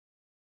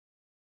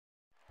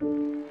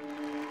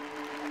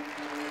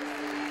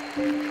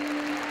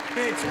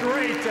It's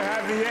great to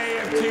have the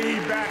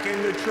AFT back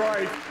in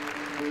Detroit.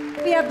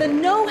 We have the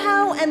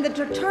know-how and the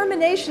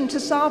determination to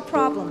solve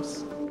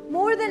problems.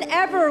 More than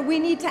ever, we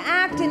need to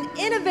act in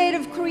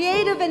innovative,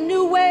 creative, and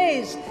new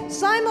ways,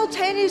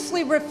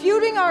 simultaneously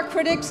refuting our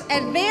critics,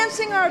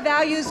 advancing our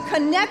values,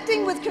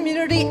 connecting with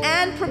community,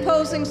 and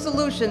proposing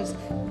solutions.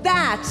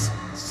 That's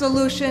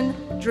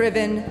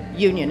solution-driven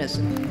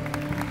unionism.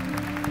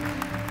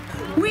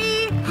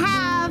 We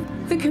have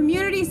the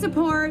community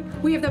support,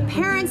 we have the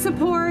parent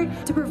support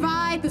to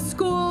provide the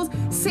schools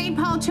St.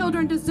 Paul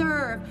children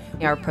deserve.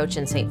 Our approach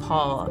in St.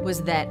 Paul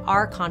was that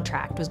our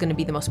contract was going to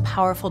be the most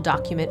powerful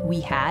document we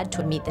had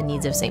to meet the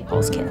needs of St.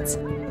 Paul's kids.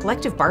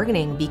 Collective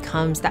bargaining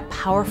becomes that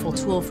powerful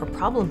tool for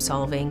problem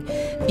solving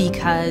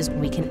because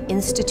we can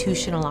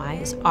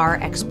institutionalize our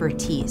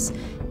expertise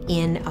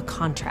in a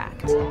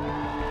contract.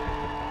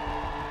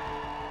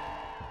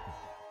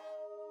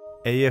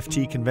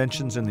 AFT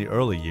conventions in the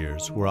early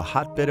years were a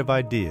hotbed of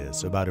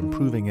ideas about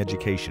improving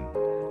education.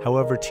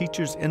 However,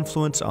 teachers'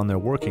 influence on their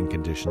working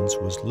conditions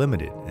was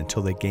limited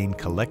until they gained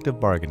collective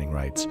bargaining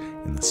rights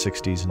in the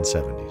 60s and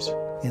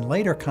 70s. In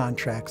later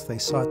contracts, they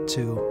sought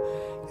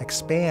to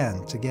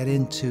expand, to get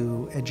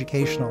into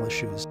educational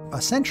issues,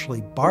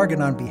 essentially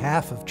bargain on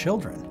behalf of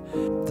children.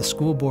 The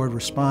school board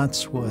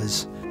response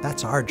was,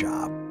 that's our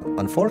job.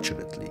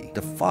 Unfortunately,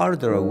 the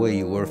farther away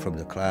you were from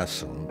the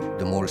classroom,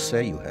 the more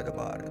say you had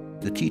about it.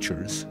 The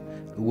teachers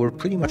were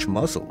pretty much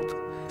muzzled,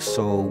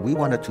 so we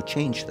wanted to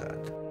change that.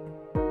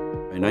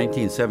 In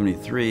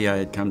 1973, I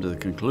had come to the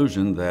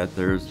conclusion that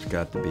there's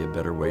got to be a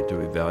better way to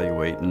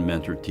evaluate and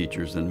mentor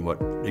teachers than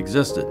what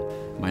existed.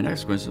 My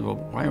next question is, well,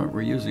 why aren't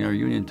we using our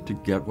union to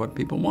get what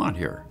people want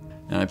here?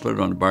 And I put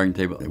it on the bargaining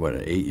table, what,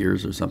 8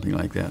 years or something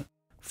like that.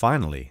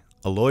 Finally,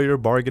 a lawyer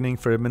bargaining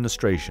for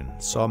administration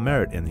saw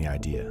merit in the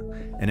idea,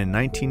 and in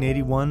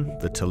 1981,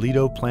 the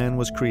Toledo Plan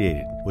was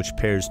created, which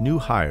pairs new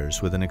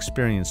hires with an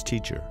experienced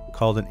teacher,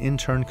 called an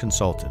intern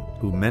consultant,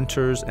 who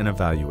mentors and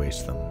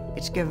evaluates them.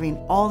 It's giving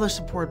all the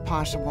support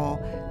possible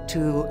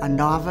to a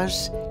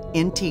novice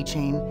in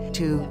teaching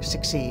to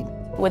succeed.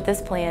 With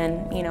this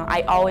plan,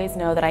 I always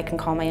know that I can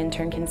call my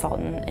intern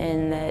consultant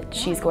and that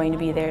she's going to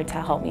be there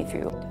to help me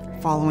through.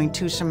 Following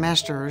 2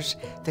 semesters,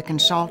 the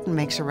consultant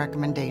makes a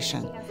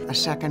recommendation, a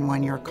second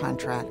one-year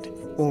contract.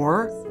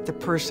 Or the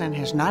person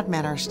has not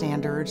met our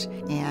standards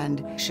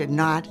and should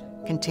not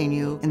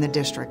continue in the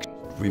district.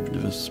 We've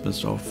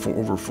dismissed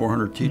over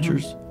 400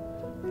 teachers,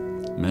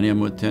 many of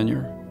them with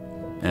tenure,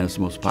 and it's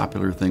the most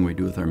popular thing we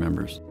do with our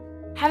members.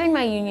 Having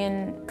my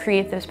union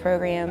create this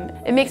program,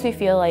 it makes me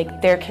feel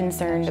like they're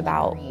concerned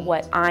about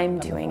what I'm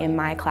doing in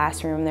my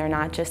classroom. They're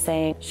not just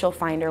saying, she'll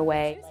find her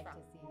way.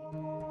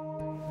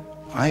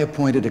 I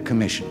appointed a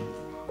commission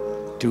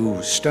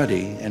to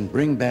study and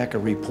bring back a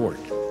report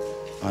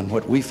on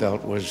what we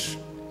felt was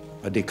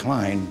a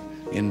decline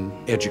in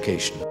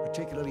education.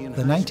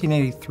 The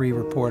 1983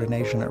 report, A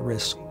Nation at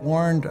Risk,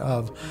 warned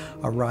of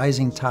a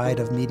rising tide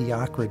of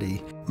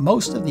mediocrity.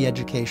 Most of the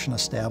education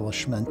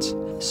establishment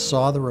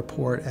saw the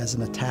report as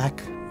an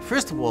attack.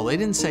 First of all, they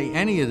didn't say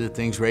any of the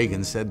things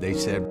Reagan said. They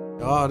said,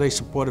 oh, they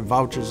supported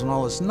vouchers and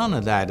all this. None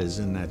of that is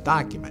in that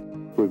document.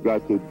 We've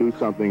got to do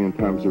something in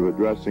terms of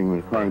addressing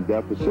the current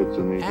deficits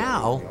in the...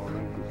 Al,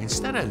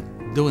 instead of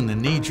doing the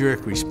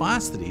knee-jerk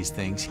response to these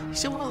things, he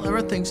said, well, there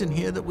are things in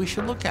here that we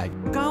should look at.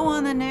 Go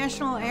on the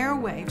national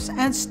airwaves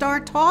and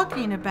start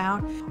talking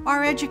about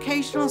our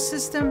educational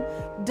system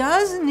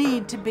does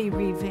need to be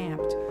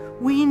revamped.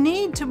 We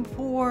need to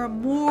pour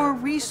more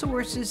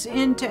resources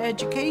into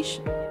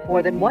education.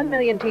 More than 1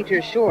 million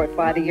teachers short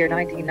by the year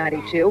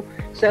 1992,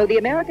 so the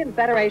American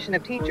Federation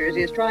of Teachers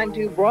is trying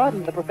to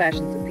broaden the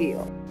profession's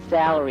appeal.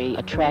 Salary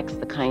attracts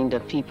the kind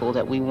of people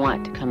that we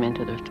want to come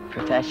into the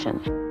profession.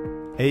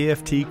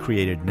 AFT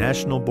created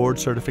national board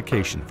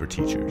certification for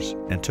teachers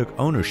and took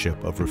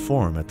ownership of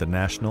reform at the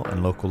national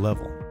and local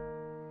level.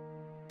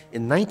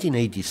 In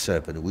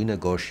 1987, we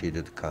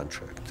negotiated a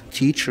contract.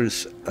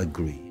 Teachers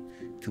agreed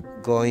to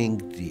going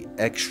the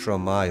extra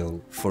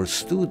mile for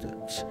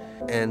students,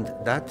 and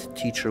that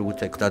teacher would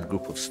take that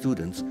group of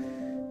students,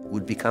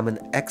 would become an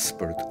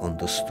expert on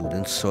the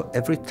students, so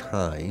every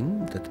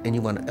time that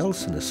anyone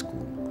else in the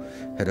school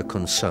had a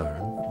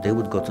concern, they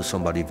would go to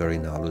somebody very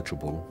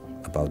knowledgeable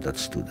about that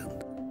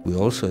student. We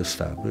also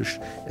established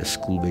a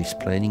school-based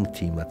planning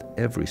team at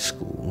every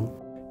school.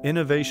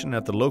 Innovation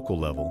at the local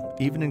level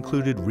even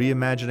included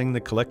reimagining the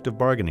collective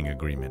bargaining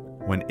agreement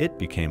when it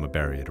became a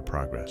barrier to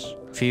progress.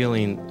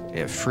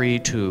 Feeling free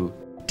to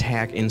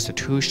attack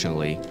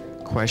institutionally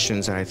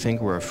questions that I think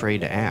we're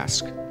afraid to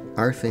ask.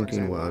 Our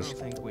thinking was,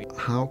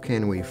 how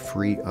can we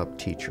free up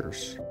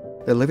teachers?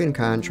 The living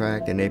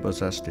contract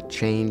enables us to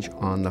change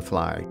on the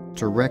fly,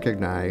 to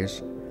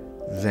recognize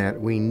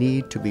that we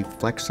need to be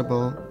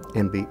flexible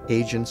and be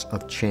agents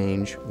of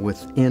change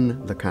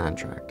within the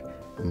contract.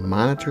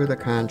 Monitor the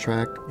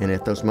contract, and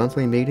at those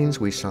monthly meetings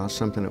we saw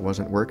something that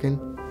wasn't working,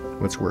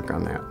 let's work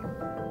on that.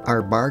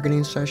 Our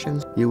bargaining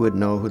sessions, you would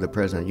know who the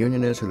president of the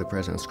union is, who the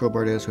president of the school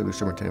board is, who the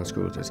superintendent of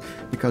schools is,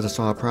 because it's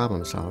all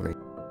problem solving.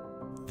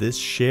 This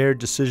shared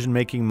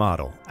decision-making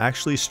model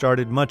actually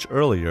started much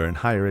earlier in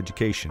higher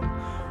education,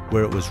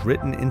 where it was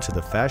written into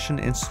the Fashion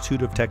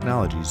Institute of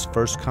Technology's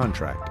first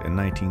contract in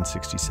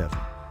 1967.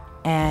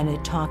 And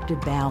it talked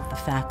about the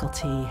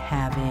faculty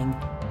having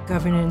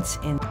governance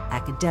in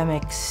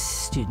academics,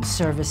 student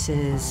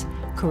services,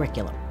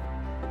 curriculum.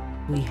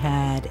 We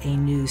had a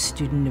new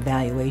student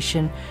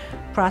evaluation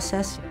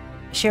process.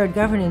 Shared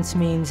governance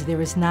means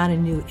there is not a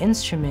new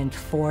instrument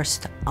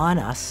forced on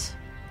us.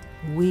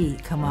 We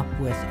come up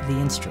with the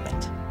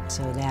instrument.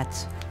 So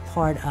that's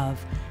part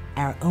of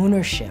our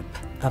ownership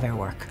of our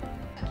work.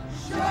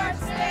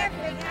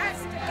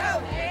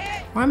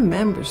 Our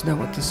members know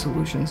what the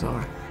solutions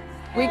are.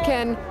 We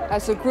can,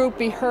 as a group,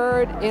 be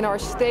heard in our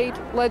state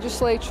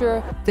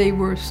legislature. They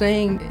were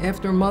saying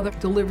after a mother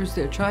delivers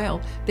their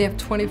child, they have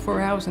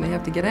 24 hours and they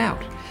have to get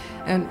out.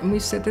 And we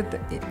said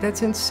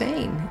that's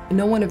insane.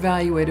 No one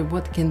evaluated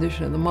what the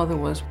condition of the mother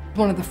was.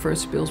 One of the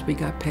first bills we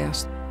got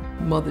passed,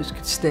 mothers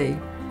could stay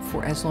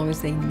for as long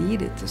as they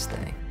needed to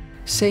stay.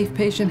 Safe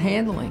patient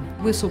handling,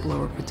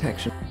 whistleblower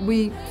protection.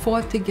 We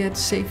fought to get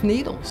safe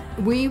needles.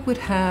 We would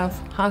have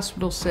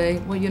hospitals say,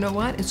 well, you know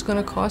what, it's going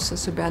to cost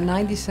us about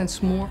 90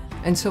 cents more,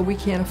 and so we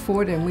can't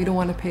afford it and we don't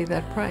want to pay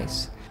that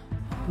price.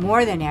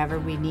 More than ever,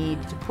 we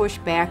need to push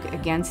back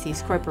against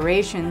these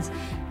corporations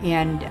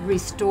and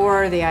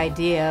restore the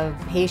idea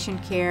of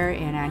patient care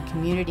and on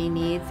community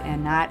needs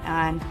and not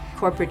on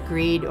corporate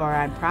greed or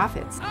on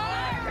profits.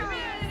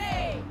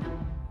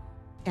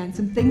 And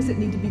some things that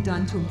need to be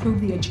done to improve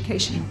the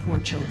education of poor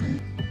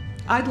children.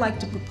 I'd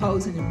like to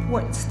propose an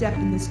important step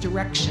in this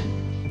direction,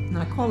 and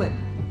I call it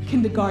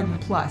Kindergarten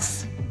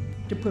Plus,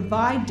 to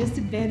provide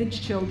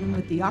disadvantaged children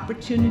with the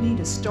opportunity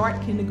to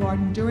start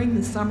kindergarten during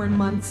the summer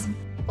months.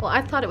 Well,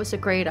 I thought it was a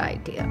great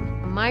idea.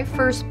 My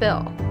first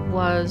bill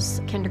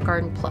was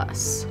Kindergarten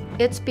Plus.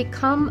 It's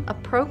become a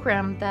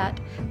program that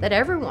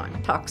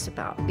everyone talks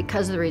about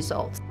because of the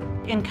results.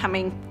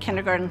 Incoming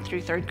kindergarten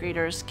through third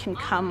graders can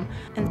come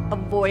and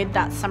avoid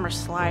that summer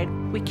slide.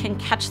 We can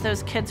catch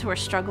those kids who are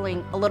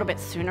struggling a little bit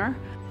sooner.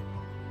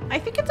 I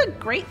think it's a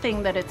great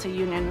thing that it's a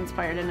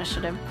union-inspired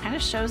initiative. It kind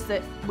of shows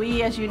that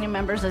we as union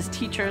members, as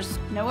teachers,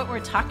 know what we're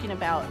talking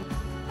about.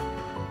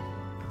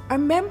 Our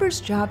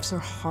members' jobs are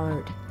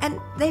hard, and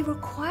they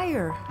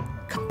require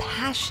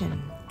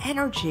compassion,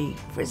 energy,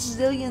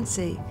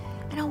 resiliency,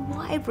 and a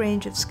wide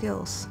range of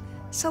skills.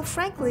 So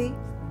frankly,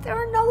 there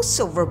are no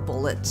silver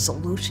bullet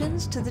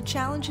solutions to the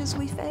challenges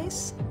we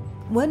face.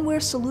 When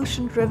we're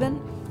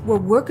solution-driven, we're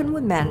working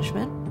with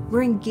management,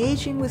 we're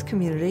engaging with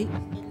community,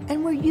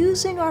 and we're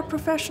using our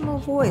professional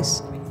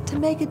voice to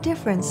make a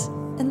difference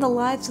in the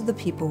lives of the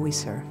people we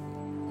serve.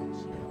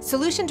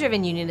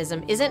 Solution-driven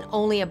unionism isn't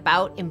only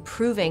about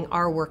improving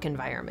our work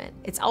environment.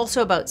 It's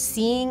also about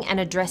seeing and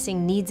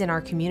addressing needs in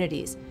our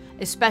communities,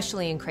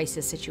 especially in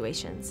crisis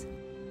situations.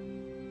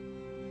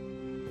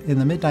 In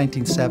the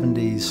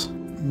mid-1970s,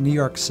 New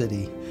York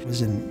City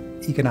was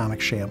in economic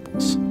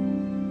shambles.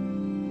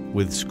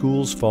 With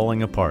schools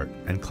falling apart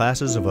and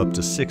classes of up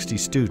to 60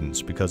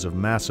 students because of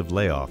massive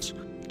layoffs,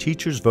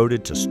 teachers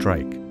voted to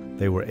strike.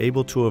 They were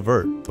able to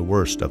avert the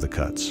worst of the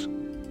cuts.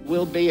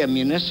 Will be a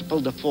municipal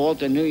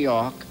default in New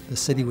York. The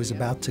city was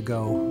about to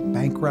go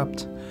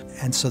bankrupt,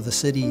 and so the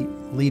city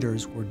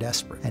leaders were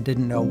desperate and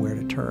didn't know where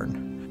to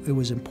turn. It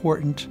was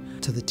important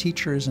to the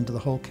teachers and to the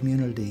whole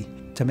community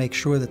to make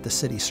sure that the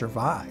city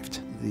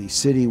survived. The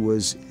city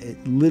was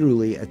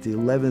literally at the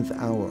 11th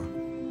hour.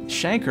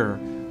 Shanker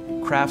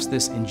crafts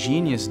this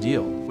ingenious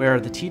deal where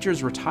the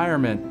teachers'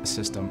 retirement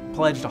system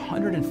pledged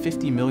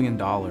 $150 million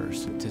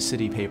to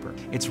city paper.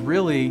 It's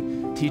really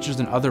teachers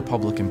and other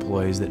public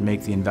employees that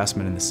make the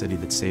investment in the city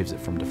that saves it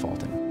from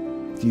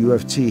defaulting. The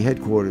UFT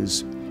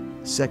headquarters,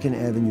 2nd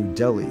Avenue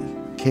Deli,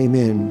 came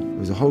in. There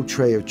was a whole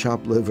tray of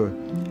chopped liver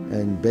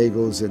and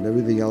bagels and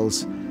everything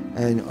else,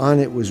 and on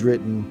it was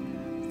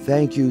written,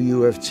 "Thank you,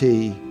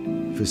 UFT,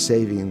 for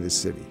saving the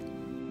city."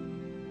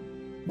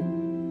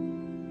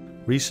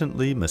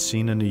 Recently,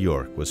 Messina, New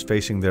York was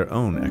facing their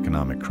own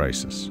economic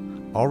crisis.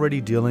 Already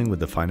dealing with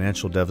the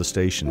financial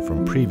devastation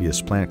from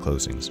previous plant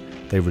closings,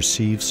 they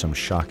received some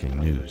shocking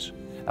news.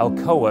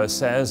 Alcoa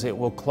says it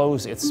will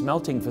close its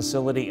smelting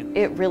facility.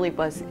 It really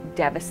was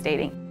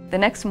devastating. The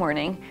next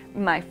morning,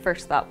 my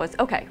first thought was,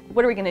 okay,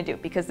 what are we going to do?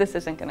 Because this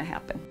isn't going to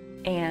happen.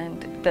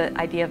 And the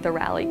idea of the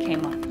rally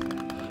came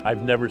up.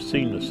 I've never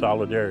seen the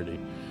solidarity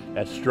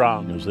as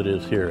strong as it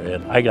is here,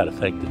 and I got to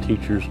thank the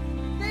teachers.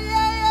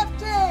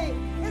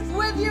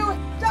 With you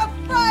to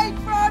fight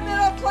for our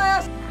middle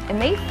class. And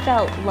they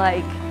felt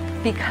like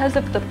because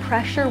of the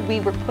pressure we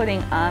were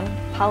putting on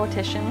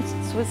politicians,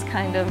 this was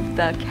kind of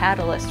the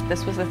catalyst.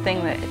 This was the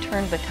thing that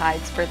turned the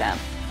tides for them.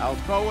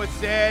 Alcoa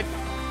said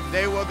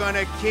they were going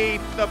to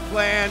keep the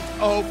plant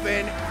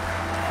open.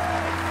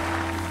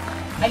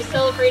 I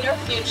celebrate our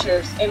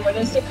futures and what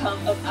is to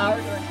come of our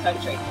North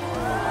Country.